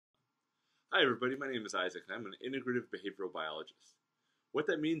Hi, everybody. My name is Isaac, and I'm an integrative behavioral biologist. What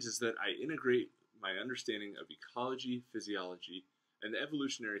that means is that I integrate my understanding of ecology, physiology, and the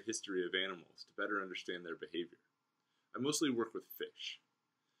evolutionary history of animals to better understand their behavior. I mostly work with fish.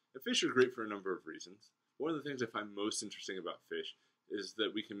 And fish are great for a number of reasons. One of the things I find most interesting about fish is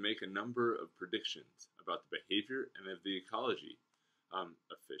that we can make a number of predictions about the behavior and of the ecology of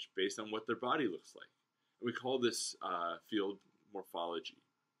fish based on what their body looks like. And we call this field morphology.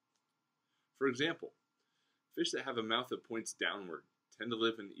 For example, fish that have a mouth that points downward tend to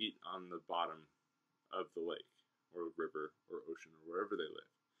live and eat on the bottom of the lake, or river, or ocean, or wherever they live.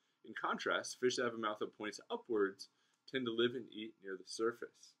 In contrast, fish that have a mouth that points upwards tend to live and eat near the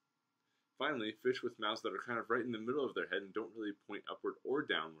surface. Finally, fish with mouths that are kind of right in the middle of their head and don't really point upward or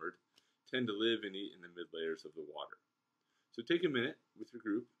downward tend to live and eat in the mid layers of the water. So take a minute with your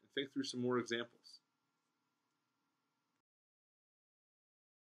group and think through some more examples.